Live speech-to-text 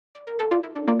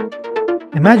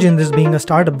Imagine this being a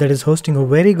startup that is hosting a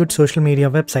very good social media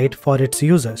website for its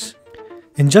users.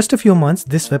 In just a few months,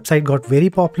 this website got very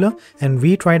popular and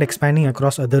we tried expanding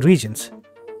across other regions.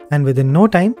 And within no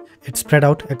time, it spread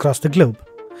out across the globe.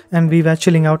 And we were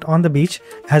chilling out on the beach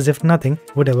as if nothing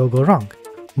would ever go wrong.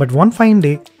 But one fine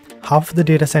day, half the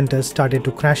data centers started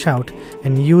to crash out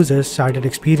and users started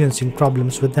experiencing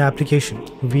problems with the application.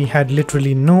 We had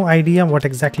literally no idea what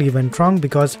exactly went wrong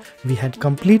because we had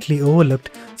completely overlooked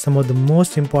some of the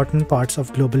most important parts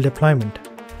of global deployment.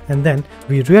 And then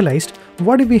we realized,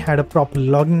 what if we had a proper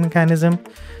logging mechanism?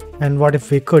 And what if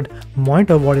we could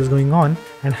monitor what is going on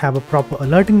and have a proper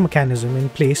alerting mechanism in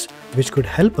place which could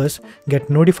help us get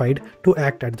notified to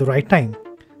act at the right time?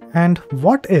 And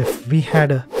what if we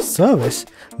had a service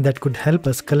that could help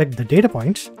us collect the data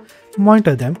points,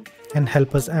 monitor them, and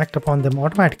help us act upon them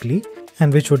automatically,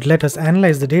 and which would let us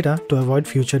analyze the data to avoid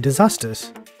future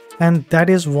disasters? And that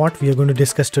is what we are going to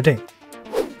discuss today.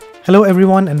 Hello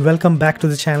everyone and welcome back to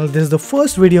the channel. This is the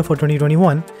first video for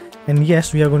 2021, and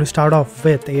yes, we are going to start off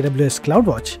with AWS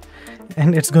CloudWatch.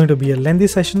 And it's going to be a lengthy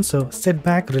session, so sit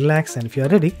back, relax, and if you are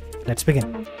ready, let's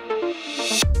begin.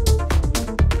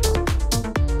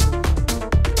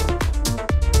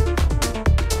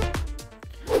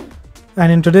 And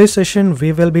in today's session,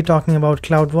 we will be talking about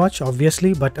CloudWatch,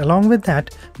 obviously, but along with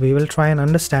that, we will try and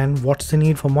understand what's the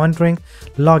need for monitoring,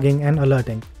 logging, and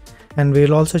alerting. And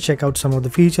we'll also check out some of the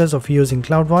features of using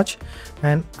CloudWatch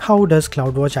and how does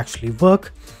CloudWatch actually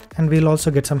work. And we'll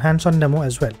also get some hands-on demo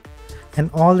as well.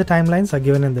 And all the timelines are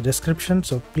given in the description,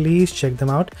 so please check them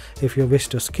out if you wish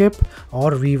to skip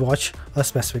or rewatch a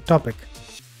specific topic.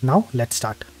 Now let's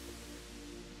start.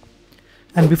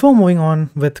 And before moving on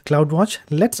with CloudWatch,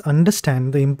 let's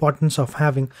understand the importance of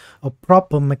having a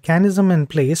proper mechanism in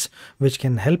place which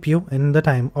can help you in the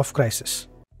time of crisis.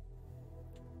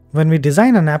 When we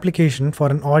design an application for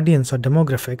an audience or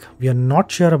demographic, we are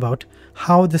not sure about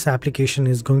how this application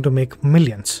is going to make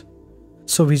millions.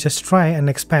 So we just try and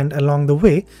expand along the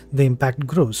way the impact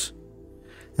grows.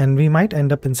 And we might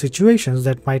end up in situations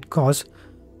that might cause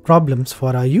problems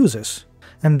for our users.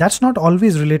 And that's not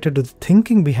always related to the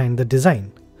thinking behind the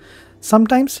design.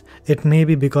 Sometimes it may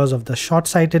be because of the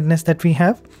short-sightedness that we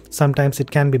have, sometimes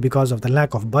it can be because of the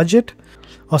lack of budget,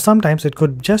 or sometimes it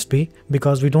could just be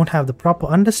because we don't have the proper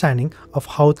understanding of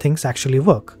how things actually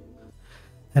work.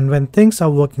 And when things are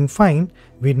working fine,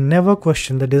 we never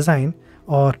question the design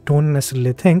or don't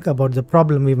necessarily think about the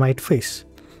problem we might face.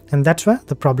 And that's where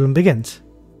the problem begins.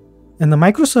 In the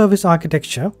microservice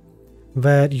architecture,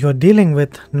 where you're dealing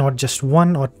with not just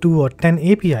 1 or 2 or 10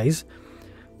 APIs,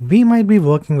 we might be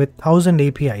working with 1,000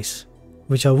 APIs,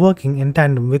 which are working in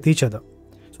tandem with each other.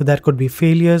 So there could be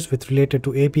failures related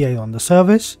to API on the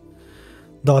service,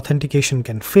 the authentication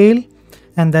can fail,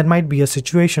 and there might be a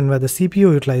situation where the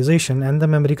CPU utilization and the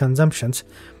memory consumptions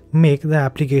make the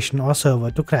application or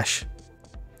server to crash.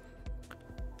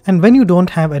 And when you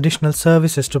don't have additional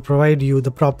services to provide you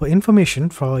the proper information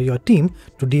for your team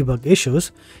to debug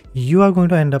issues, you are going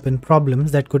to end up in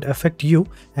problems that could affect you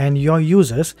and your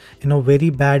users in a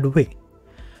very bad way.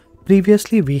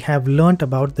 Previously, we have learned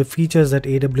about the features that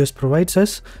AWS provides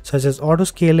us, such as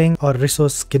auto-scaling or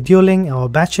resource scheduling or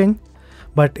batching.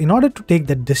 But in order to take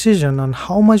that decision on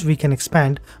how much we can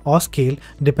expand or scale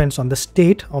depends on the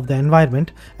state of the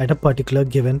environment at a particular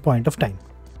given point of time.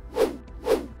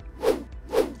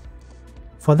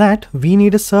 For that, we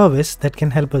need a service that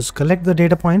can help us collect the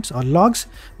data points or logs,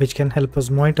 which can help us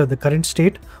monitor the current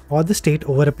state or the state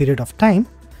over a period of time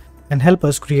and help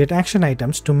us create action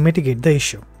items to mitigate the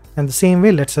issue. And the same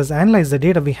way lets us analyze the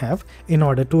data we have in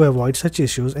order to avoid such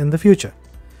issues in the future.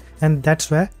 And that's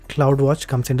where CloudWatch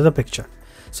comes into the picture.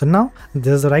 So now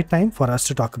this is the right time for us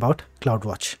to talk about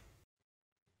CloudWatch.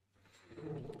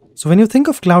 So when you think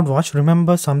of CloudWatch,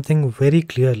 remember something very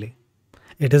clearly.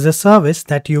 It is a service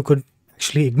that you could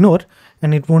actually ignore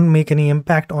and it won't make any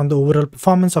impact on the overall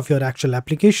performance of your actual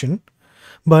application,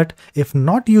 but if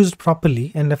not used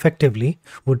properly and effectively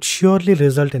would surely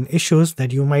result in issues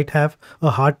that you might have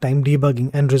a hard time debugging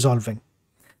and resolving.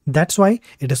 That's why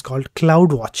it is called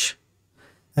CloudWatch.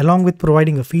 Along with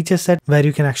providing a feature set where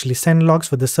you can actually send logs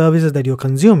for the services that you're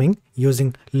consuming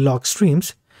using log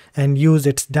streams and use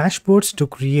its dashboards to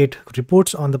create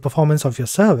reports on the performance of your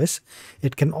service,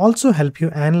 it can also help you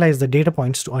analyze the data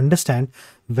points to understand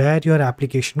where your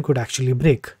application could actually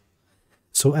break.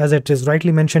 So as it is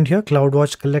rightly mentioned here,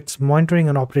 CloudWatch collects monitoring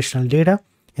and operational data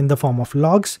in the form of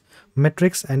logs,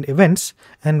 metrics, and events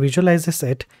and visualizes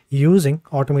it using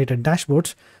automated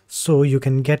dashboards so you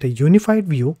can get a unified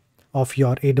view of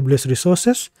your AWS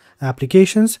resources,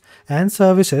 applications, and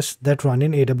services that run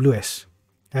in AWS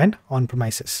and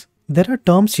on-premises. There are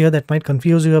terms here that might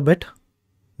confuse you a bit,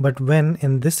 but when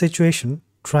in this situation,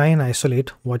 try and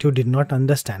isolate what you did not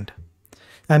understand.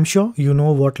 I'm sure you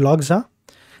know what logs are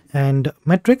and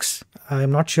metrics.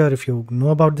 I'm not sure if you know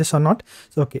about this or not.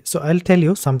 So I'll tell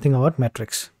you something about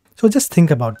metrics. So just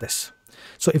think about this.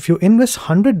 So if you invest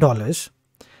 $100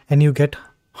 and you get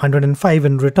 105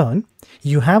 in return,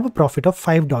 you have a profit of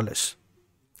 $5.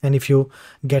 And if you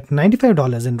get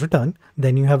 $95 in return,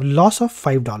 then you have loss of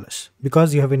 $5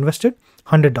 because you have invested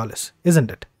 $100,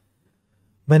 isn't it?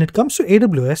 When it comes to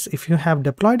AWS, if you have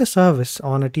deployed a service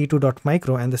on a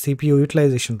T2.micro and the CPU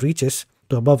utilization reaches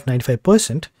to above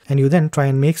 95% and you then try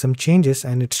and make some changes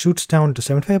and it shoots down to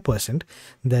 75%,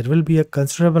 there will be a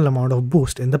considerable amount of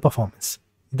boost in the performance.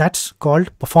 That's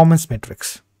called performance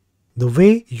metrics. The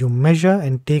way you measure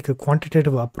and take a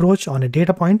quantitative approach on a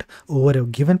data point over a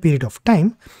given period of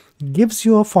time gives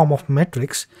you a form of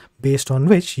metrics based on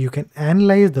which you can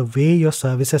analyze the way your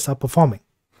services are performing.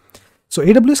 So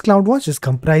AWS CloudWatch is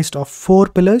comprised of 4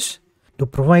 pillars to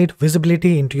provide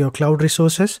visibility into your cloud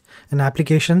resources and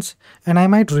applications, and I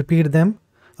might repeat them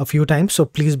a few times, so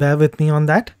please bear with me on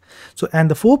that. And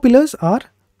the 4 pillars are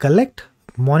collect,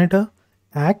 monitor,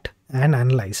 act, and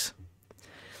analyze.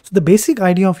 So the basic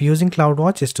idea of using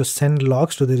CloudWatch is to send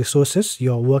logs to the resources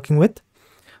you're working with,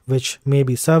 which may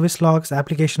be service logs,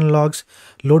 application logs,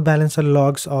 load balancer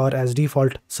logs, or as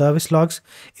default service logs,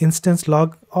 instance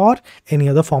log, or any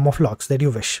other form of logs that you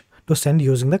wish to send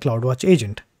using the CloudWatch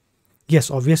agent.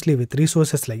 Yes, obviously with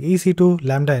resources like EC2,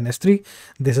 Lambda, and S3,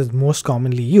 this is most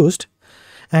commonly used.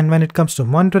 And when it comes to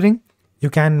monitoring, you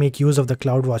can make use of the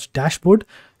CloudWatch dashboard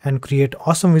and create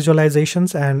awesome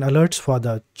visualizations and alerts for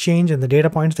the change in the data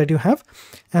points that you have,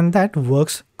 and that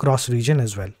works cross-region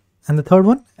as well. And the third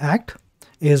one, act,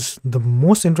 is the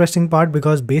most interesting part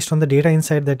because based on the data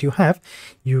insight that you have,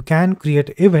 you can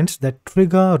create events that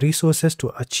trigger resources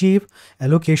to achieve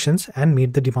allocations and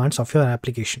meet the demands of your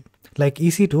application, like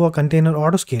EC2 or container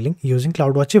autoscaling using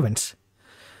CloudWatch events.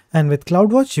 And with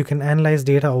CloudWatch, you can analyze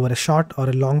data over a short or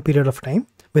a long period of time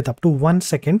with up to 1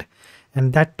 second,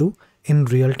 and that too in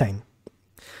real time.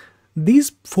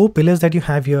 These 4 pillars that you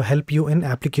have here help you in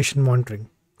application monitoring,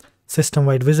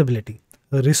 system-wide visibility,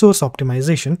 resource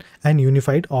optimization, and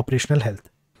unified operational health.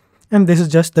 And this is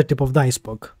just the tip of the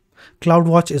iceberg.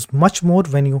 CloudWatch is much more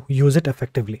when you use it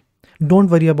effectively. Don't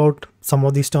worry about some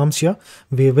of these terms here.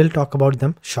 We will talk about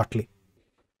them shortly.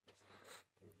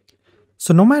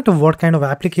 So no matter what kind of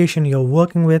application you're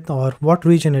working with or what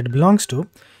region it belongs to,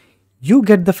 you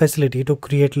get the facility to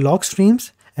create log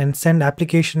streams and send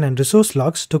application and resource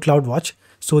logs to CloudWatch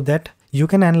so that you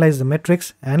can analyze the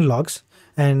metrics and logs,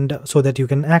 and so that you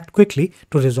can act quickly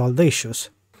to resolve the issues.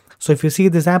 So if you see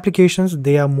these applications,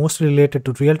 they are mostly related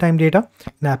to real-time data,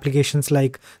 and applications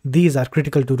like these are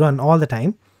critical to run all the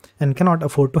time and cannot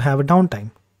afford to have a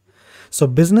downtime. So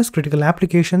business critical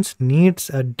applications needs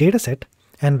a dataset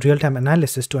and real-time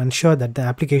analysis to ensure that the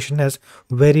application has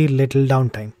very little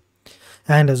downtime.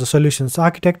 And as a solutions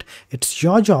architect, it's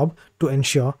your job to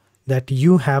ensure that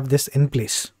you have this in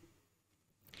place.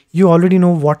 You already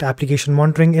know what application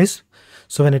monitoring is.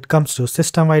 So when it comes to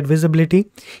system-wide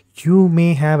visibility, you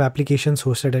may have applications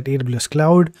hosted at AWS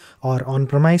Cloud or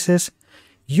on-premises.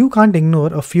 You can't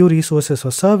ignore a few resources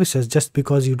or services just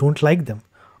because you don't like them.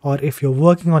 Or if you're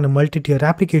working on a multi-tier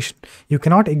application, you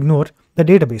cannot ignore the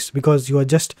database because you are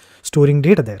just storing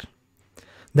data there.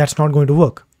 That's not going to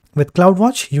work. With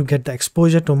CloudWatch, you get the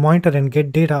exposure to monitor and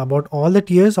get data about all the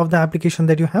tiers of the application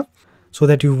that you have so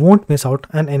that you won't miss out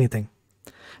on anything.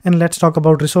 And let's talk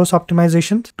about resource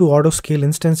optimization. To auto-scale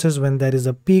instances when there is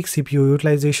a peak CPU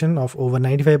utilization of over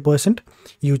 95%,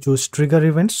 you choose trigger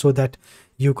events so that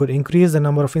you could increase the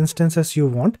number of instances you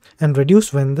want and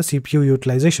reduce when the CPU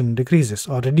utilization decreases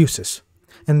or reduces.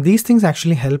 And these things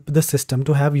actually help the system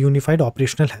to have unified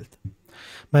operational health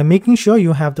by making sure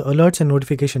you have the alerts and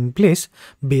notification in place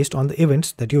based on the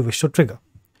events that you wish to trigger.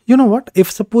 You know what? If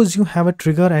suppose you have a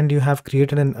trigger and you have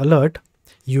created an alert,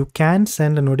 you can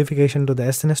send a notification to the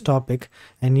SNS topic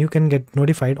and you can get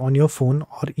notified on your phone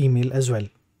or email as well.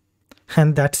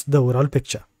 And that's the overall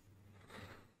picture.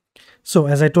 So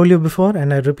as I told you before,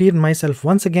 and I repeat myself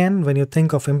once again, when you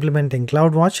think of implementing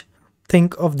CloudWatch,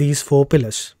 think of these 4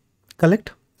 pillars: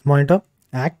 collect, monitor,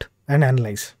 act, and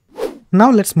analyze.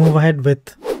 Now let's move ahead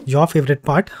with your favorite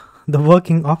part, the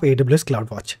working of AWS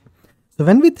CloudWatch. So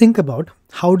when we think about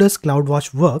how does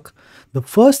CloudWatch work, the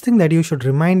first thing that you should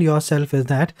remind yourself is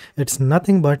that it's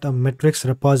nothing but a metrics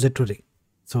repository.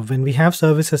 So when we have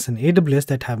services in AWS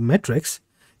that have metrics,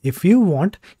 if you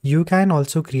want, you can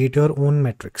also create your own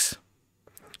metrics.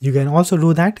 You can also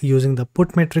do that using the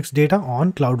put metrics data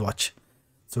on CloudWatch.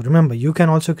 So remember, you can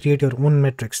also create your own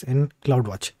metrics in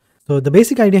CloudWatch. So the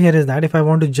basic idea here is that if I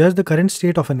want to judge the current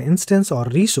state of an instance or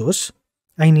resource,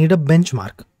 I need a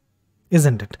benchmark,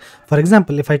 isn't it? For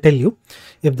example, if I tell you,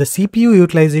 if the CPU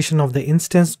utilization of the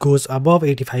instance goes above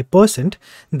 85%,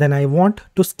 then I want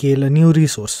to scale a new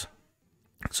resource.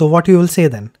 So what you will say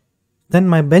then? Then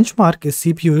my benchmark is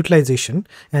CPU utilization,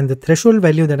 and the threshold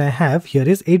value that I have here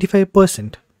is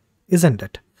 85%, isn't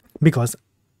it? Because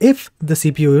if the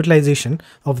CPU utilization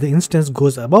of the instance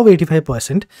goes above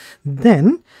 85%,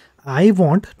 then I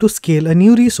want to scale a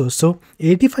new resource. So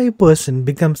 85%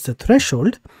 becomes the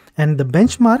threshold, and the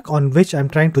benchmark on which I'm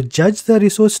trying to judge the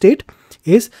resource state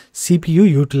is CPU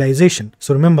utilization.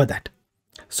 So remember that.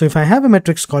 So if I have a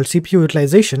matrix called CPU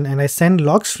utilization and I send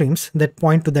log streams that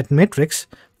point to that matrix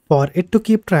for it to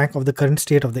keep track of the current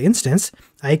state of the instance,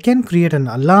 I can create an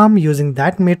alarm using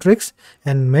that matrix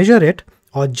and measure it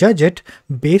or judge it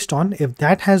based on if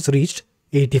that has reached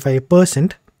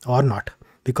 85% or not,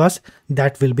 because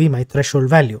that will be my threshold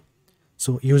value.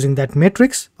 So using that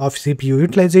matrix of CPU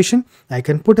utilization, I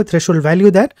can put a threshold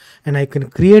value there and I can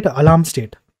create an alarm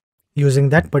state using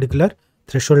that particular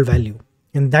threshold value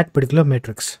in that particular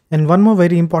matrix. And one more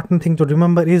very important thing to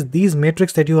remember is these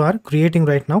matrix that you are creating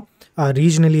right now are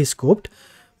regionally scoped,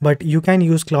 but you can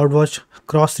use CloudWatch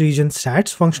cross-region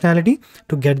stats functionality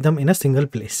to get them in a single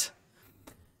place.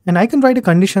 And I can write a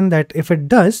condition that if it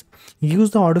does,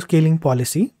 use the auto-scaling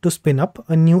policy to spin up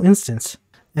a new instance.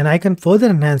 And I can further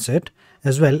enhance it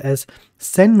as well as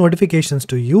send notifications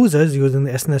to users using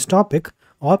the SNS topic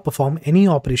or perform any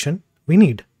operation we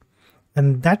need.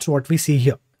 And that's what we see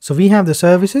here. So we have the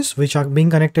services which are being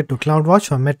connected to CloudWatch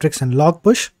for metrics and log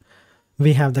push.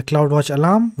 We have the CloudWatch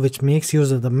alarm, which makes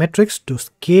use of the metrics to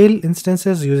scale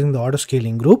instances using the auto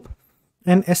scaling group.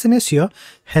 And SNS here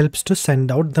helps to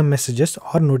send out the messages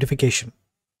or notification.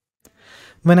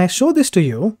 When I show this to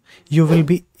you, you will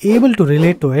be able to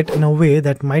relate to it in a way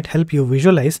that might help you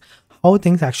visualize how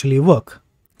things actually work.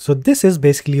 So this is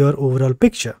basically your overall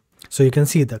picture. So you can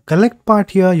see the collect part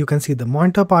here, you can see the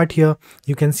monitor part here,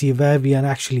 you can see where we are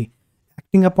actually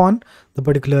acting upon the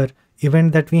particular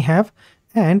event that we have,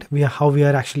 and how we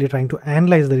are actually trying to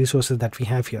analyze the resources that we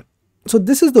have here. So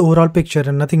this is the overall picture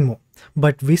and nothing more.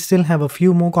 But we still have a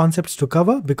few more concepts to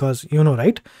cover because you know,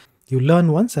 right? You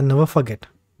learn once and never forget.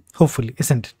 Hopefully,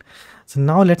 isn't it? So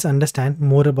now let's understand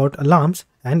more about alarms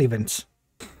and events.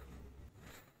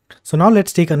 So now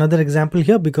let's take another example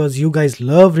here because you guys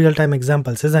love real-time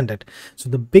examples, isn't it? So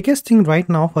the biggest thing right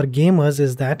now for gamers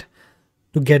is that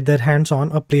to get their hands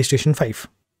on a PlayStation 5.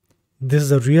 This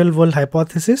is a real-world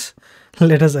hypothesis.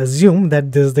 Let us assume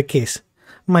that this is the case.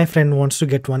 My friend wants to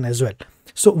get one as well.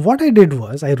 So what I did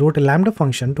was I wrote a Lambda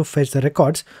function to fetch the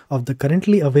records of the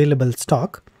currently available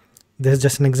stock. This is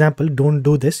just an example. Don't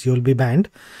do this. You'll be banned.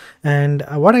 And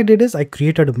what I did is I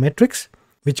created a matrix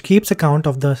which keeps account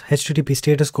of the HTTP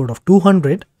status code of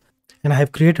 200, and I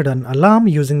have created an alarm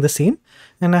using the same,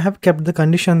 and I have kept the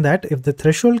condition that if the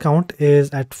threshold count is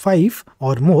at 5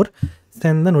 or more,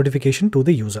 send the notification to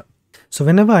the user. So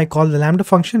whenever I call the Lambda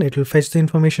function, it will fetch the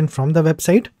information from the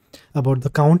website about the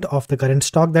count of the current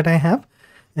stock that I have,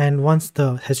 and once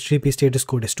the HTTP status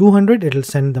code is 200, it will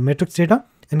send the matrix data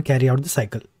and carry out the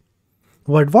cycle.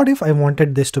 But what if I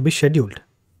wanted this to be scheduled?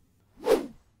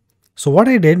 So what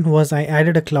I did was I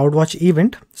added a CloudWatch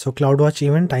event. So CloudWatch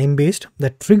event time-based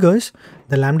that triggers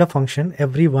the Lambda function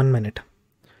every 1 minute.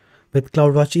 With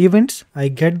CloudWatch events, I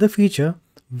get the feature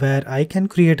where I can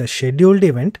create a scheduled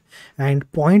event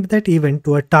and point that event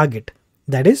to a target.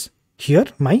 That is here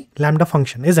my Lambda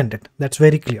function, isn't it? That's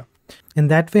very clear. In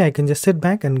that way, I can just sit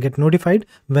back and get notified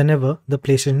whenever the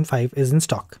PlayStation 5 is in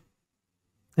stock.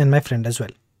 And my friend as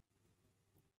well.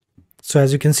 So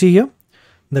as you can see here,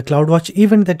 the CloudWatch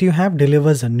event that you have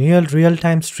delivers a near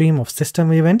real-time stream of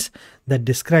system events that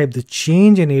describe the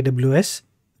change in AWS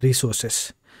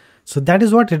resources. So that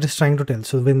is what it is trying to tell.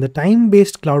 So when the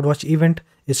time-based CloudWatch event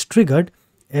is triggered,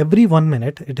 every 1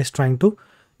 minute it is trying to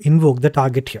invoke the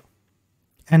target here.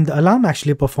 And the alarm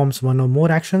actually performs one or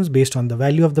more actions based on the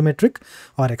value of the metric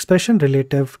or expression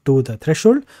relative to the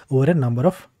threshold over a number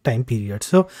of time periods.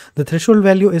 So the threshold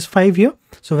value is 5 here.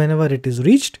 So whenever it is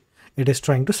reached, it is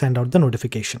trying to send out the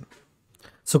notification.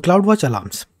 So CloudWatch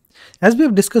alarms. As we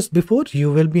have discussed before,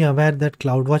 you will be aware that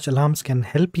CloudWatch alarms can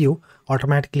help you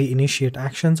automatically initiate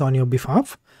actions on your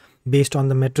behalf based on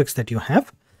the metrics that you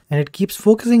have, and it keeps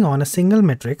focusing on a single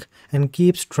metric and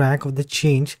keeps track of the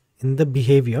change in the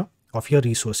behavior of your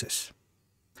resources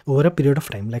over a period of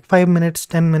time, like 5 minutes,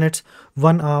 10 minutes,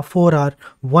 1 hour, 4 hour,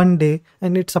 1 day,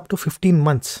 and it's up to 15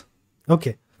 months.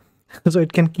 Okay, so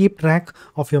it can keep track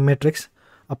of your metrics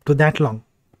up to that long.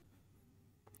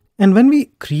 And when we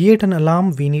create an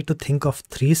alarm, we need to think of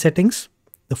three settings.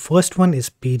 The first one is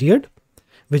period,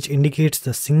 which indicates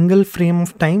the single frame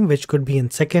of time, which could be in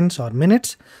seconds or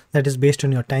minutes. That is based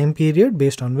on your time period,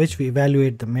 based on which we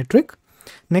evaluate the metric.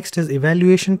 Next is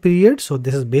evaluation period. So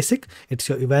this is basic. It's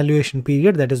your evaluation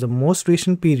period. That is the most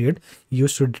recent period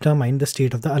used to determine the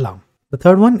state of the alarm. The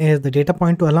third one is the data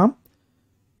point to alarm.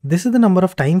 This is the number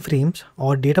of time frames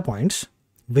or data points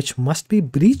which must be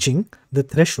breaching the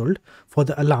threshold for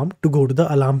the alarm to go to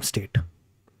the alarm state.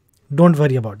 Don't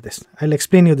worry about this. I'll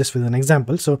explain you this with an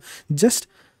example. So just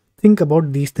think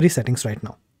about these three settings right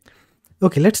now.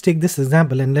 Okay, let's take this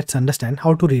example and let's understand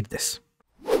how to read this.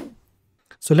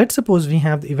 So let's suppose we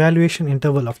have the evaluation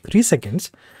interval of 3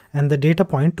 seconds and the data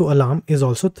point to alarm is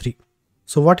also 3.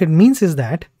 So what it means is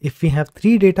that if we have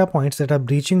 3 data points that are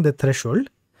breaching the threshold,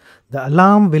 the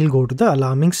alarm will go to the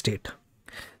alarming state.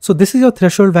 So this is your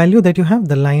threshold value that you have,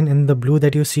 the line in the blue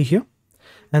that you see here.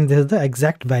 And this is the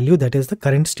exact value that is the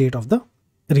current state of the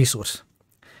resource.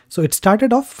 So it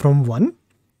started off from 1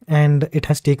 and it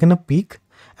has taken a peak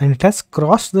and it has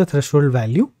crossed the threshold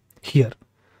value here.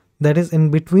 That is in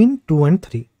between 2 and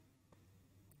 3,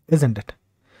 isn't it?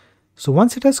 So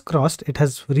once it has crossed, it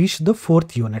has reached the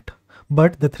 4th unit,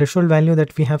 but the threshold value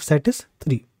that we have set is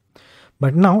 3.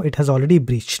 But now it has already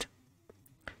breached.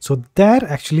 So there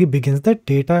actually begins the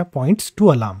data points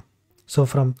to alarm. So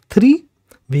from 3,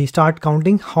 we start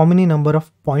counting how many number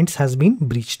of points has been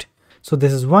breached. So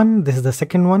this is 1, this is the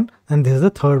second one, and this is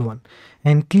the third one.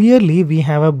 And clearly we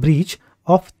have a breach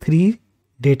of 3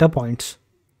 data points.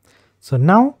 So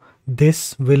now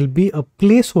this will be a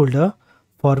placeholder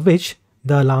for which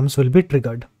the alarms will be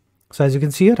triggered. So as you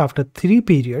can see here, after 3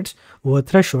 periods over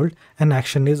threshold, an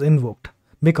action is invoked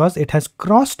because it has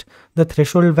crossed the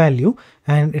threshold value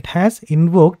and it has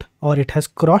invoked or it has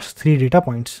crossed 3 data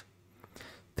points.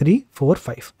 3, 4,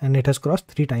 5, and it has crossed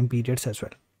 3 time periods as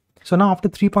well. So now after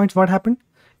 3 points, what happened?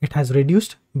 It has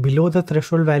reduced below the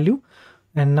threshold value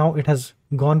and now it has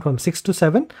gone from 6 to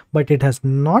 7, but it has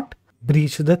not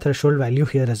breached the threshold value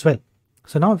here as well.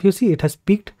 So now if you see, it has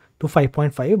peaked to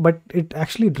 5.5, but it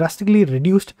actually drastically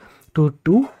reduced to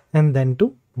 2 and then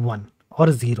to 1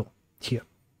 or 0 here.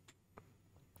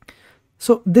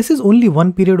 So this is only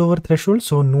 1 period over threshold,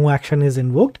 so no action is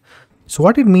invoked. So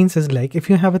what it means is, like,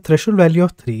 if you have a threshold value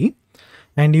of 3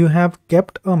 and you have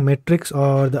kept a matrix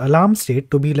or the alarm state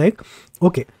to be like,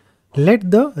 okay, let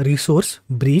the resource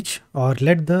breach or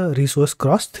let the resource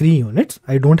cross 3 units,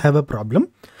 I don't have a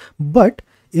problem. But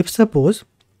if suppose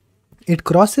it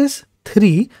crosses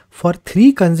 3 for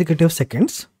 3 consecutive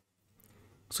seconds,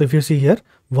 so if you see here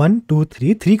 1, 2,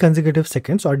 3, 3 consecutive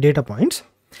seconds or data points,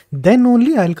 then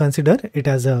only I'll consider it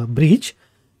as a breach,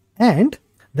 and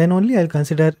then only I'll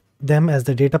consider them as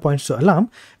the data points to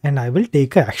alarm, and I will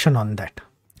take action on that.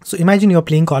 So imagine you're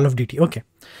playing Call of Duty. Okay,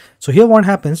 so here what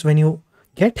happens when you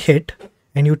get hit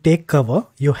and you take cover,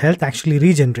 your health actually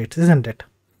regenerates, isn't it?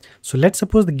 So let's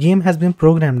suppose the game has been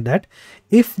programmed that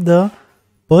if the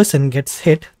person gets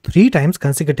hit 3 times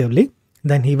consecutively,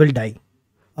 then he will die.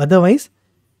 Otherwise,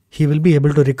 he will be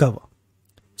able to recover.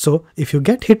 So if you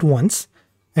get hit once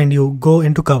and you go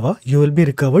into cover, you will be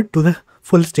recovered to the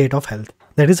full state of health.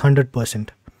 That is 100%.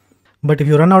 But if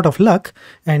you run out of luck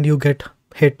and you get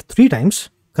hit 3 times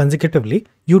consecutively,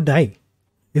 you die,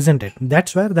 isn't it?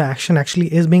 That's where the action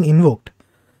actually is being invoked.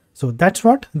 So that's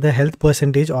what the health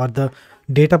percentage or the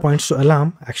data points to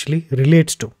alarm actually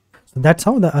relates to. So that's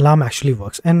how the alarm actually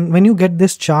works. And when you get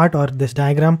this chart or this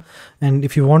diagram, and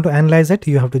if you want to analyze it,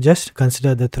 you have to just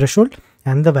consider the threshold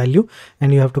and the value,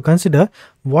 and you have to consider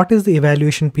what is the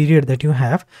evaluation period that you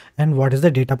have and what is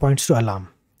the data points to alarm,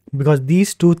 because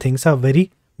these two things are very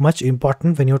much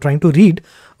important when you're trying to read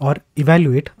or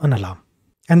evaluate an alarm.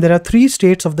 And there are 3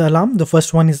 states of the alarm. The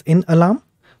first one is in alarm,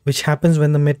 which happens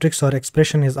when the matrix or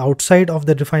expression is outside of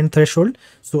the defined threshold.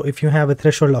 So if you have a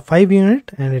threshold of 5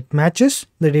 unit and it matches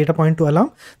the data point to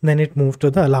alarm, then it moves to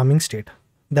the alarming state.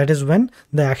 That is when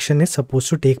the action is supposed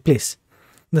to take place.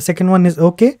 The second one is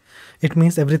okay. It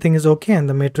means everything is okay and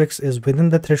the matrix is within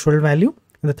the threshold value.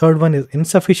 And the third one is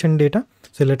insufficient data.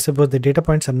 So let's suppose the data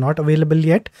points are not available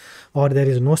yet, or there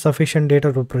is no sufficient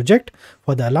data to project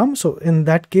for the alarm. So in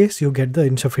that case, you get the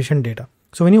insufficient data.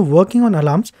 So when you're working on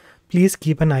alarms, please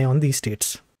keep an eye on these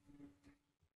states.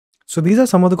 So these are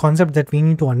some of the concepts that we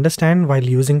need to understand while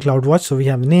using CloudWatch. So we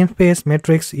have namespace,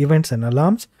 metrics, events, and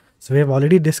alarms. So we have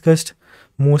already discussed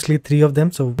mostly 3 of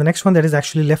them. So the next one that is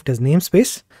actually left is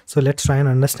namespace. So let's try and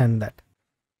understand that.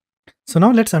 So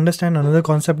now let's understand another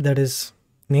concept, that is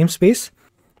namespace.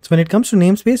 So when it comes to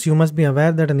namespace, you must be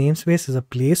aware that a namespace is a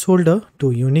placeholder to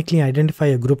uniquely identify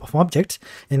a group of objects.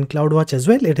 In CloudWatch as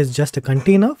well, it is just a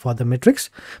container for the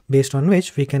metrics based on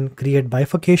which we can create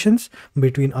bifurcations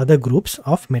between other groups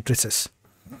of matrices.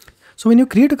 So when you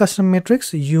create a custom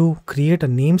matrix, you create a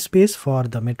namespace for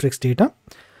the matrix data.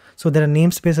 So there are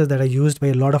namespaces that are used by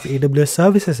a lot of AWS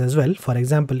services as well. For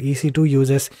example, EC2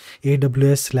 uses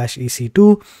AWS/EC2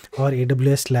 or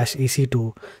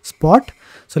AWS/EC2 Spot.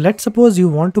 So let's suppose you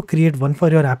want to create one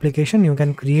for your application. You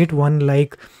can create one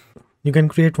like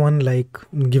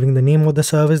giving the name of the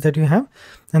service that you have,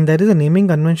 and there is a naming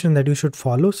convention that you should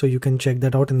follow, so you can check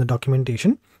that out in the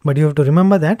documentation. But you have to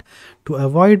remember that to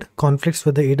avoid conflicts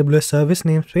with the AWS service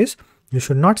namespace, you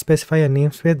should not specify a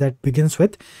namespace that begins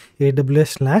with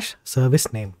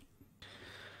AWS/service name.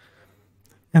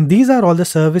 And these are all the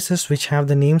services which have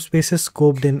the namespaces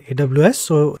scoped in AWS.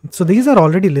 So these are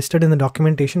already listed in the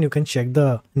documentation. You can check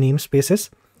the namespaces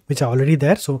which are already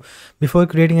there. So before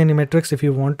creating any metrics, if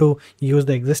you want to use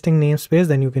the existing namespace,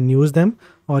 then you can use them.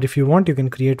 Or if you want, you can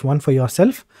create one for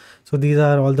yourself. So these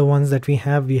are all the ones that we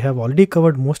have. We have already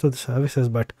covered most of the services,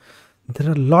 but there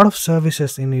are a lot of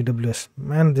services in AWS.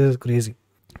 Man, this is crazy.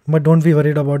 But don't be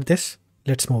worried about this.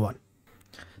 Let's move on.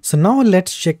 So now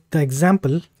let's check the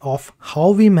example of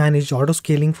how we manage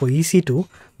autoscaling for EC2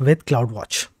 with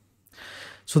CloudWatch.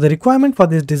 So the requirement for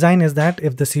this design is that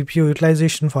if the CPU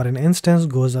utilization for an instance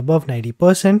goes above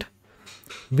 90%,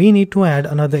 we need to add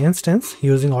another instance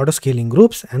using autoscaling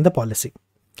groups and the policy.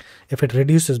 If it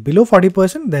reduces below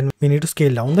 40%, then we need to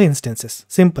scale down the instances.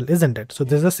 Simple, isn't it? So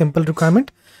this is a simple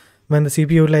requirement. When the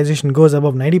CPU utilization goes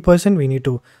above 90%, we need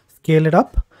to scale it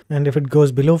up. And if it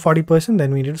goes below 40%,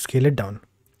 then we need to scale it down.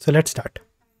 So let's start.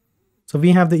 So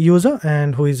we have the user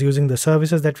and who is using the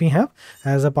services that we have.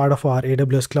 As a part of our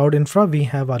AWS Cloud Infra, we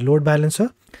have our load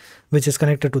balancer, which is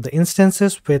connected to the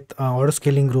instances with our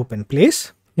autoscaling group in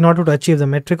place. In order to achieve the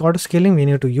metric autoscaling, we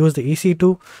need to use the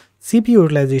EC2 CPU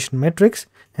utilization metrics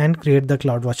and create the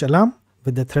CloudWatch alarm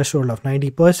with the threshold of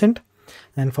 90%.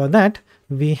 And for that,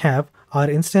 we have our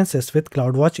instances with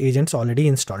CloudWatch agents already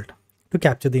installed to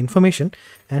capture the information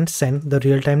and send the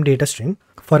real-time data stream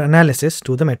for analysis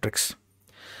to the metrics.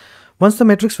 Once the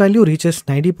metrics value reaches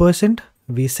 90%,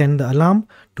 we send the alarm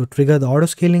to trigger the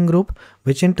autoscaling group,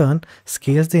 which in turn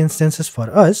scales the instances for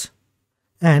us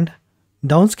and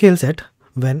downscales it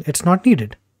when it's not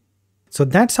needed. So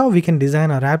that's how we can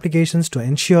design our applications to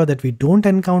ensure that we don't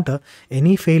encounter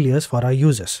any failures for our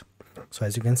users. So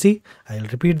as you can see, I'll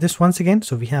repeat this once again.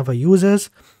 So we have our users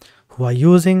who are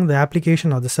using the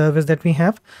application or the service that we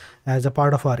have. As a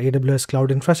part of our AWS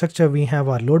cloud infrastructure, we have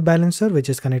our load balancer, which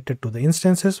is connected to the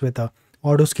instances with a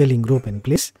autoscaling group in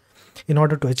place. In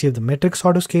order to achieve the metrics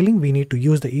autoscaling, we need to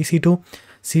use the EC2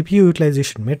 CPU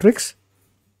utilization metrics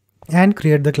and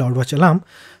create the CloudWatch alarm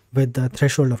with the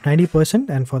threshold of 90%.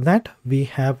 And for that, we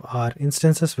have our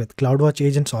instances with CloudWatch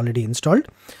agents already installed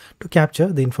to capture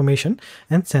the information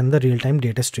and send the real-time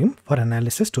data stream for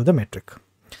analysis to the metric.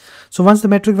 So once the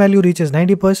metric value reaches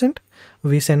 90%,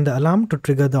 we send the alarm to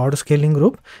trigger the autoscaling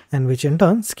group, and which in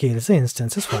turn scales the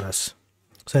instances for us.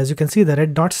 So as you can see, the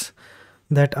red dots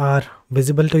that are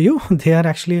visible to you, they are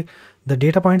actually the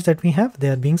data points that we have. They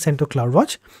are being sent to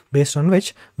CloudWatch, based on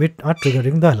which we are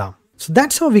triggering the alarm. So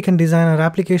that's how we can design our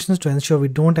applications to ensure we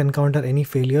don't encounter any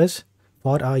failures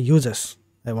for our users.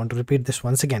 I want to repeat this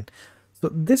once again. So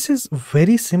this is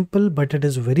very simple, but it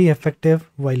is very effective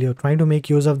while you're trying to make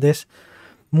use of this.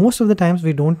 Most of the times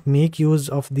we don't make use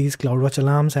of these CloudWatch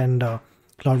alarms and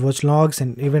CloudWatch logs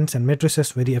and events and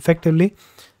matrices very effectively,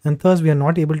 and thus we are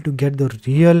not able to get the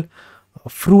real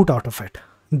fruit out of it.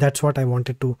 That's what I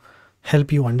wanted to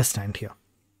help you understand here.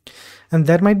 And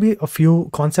there might be a few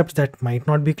concepts that might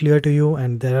not be clear to you,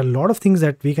 and there are a lot of things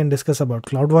that we can discuss about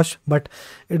CloudWatch, but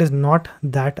it is not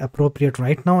that appropriate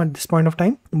right now at this point of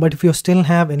time. But if you still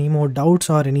have any more doubts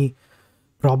or any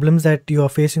problems that you are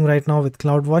facing right now with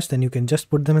CloudWatch, then you can just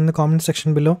put them in the comment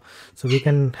section below, so we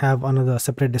can have another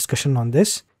separate discussion on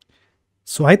this.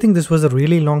 So I think this was a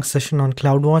really long session on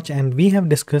CloudWatch, and we have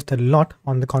discussed a lot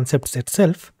on the concepts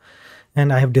itself,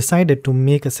 and I have decided to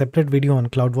make a separate video on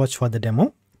CloudWatch for the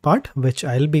demo part, which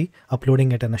I'll be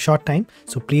uploading it in a short time,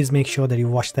 so please make sure that you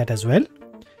watch that as well.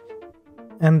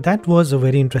 And that was a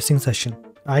very interesting session.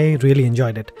 I really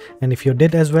enjoyed it, and if you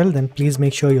did as well, then please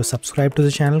make sure you subscribe to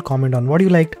the channel, comment on what you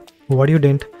liked, what you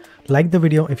didn't, like the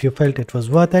video if you felt it was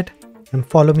worth it, and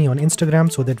follow me on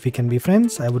Instagram so that we can be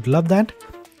friends. I would love that.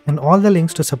 And all the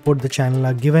links to support the channel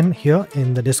are given here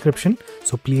in the description,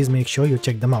 so please make sure you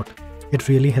check them out. It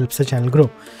really helps the channel grow.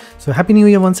 So happy new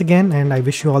year once again, and I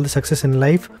wish you all the success in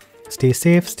life. Stay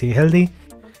safe, stay healthy,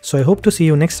 So I hope to see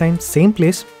you next time, same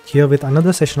place, here with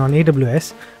another session on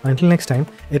AWS. Until next time,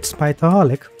 it's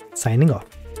Pythoholic signing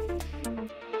off.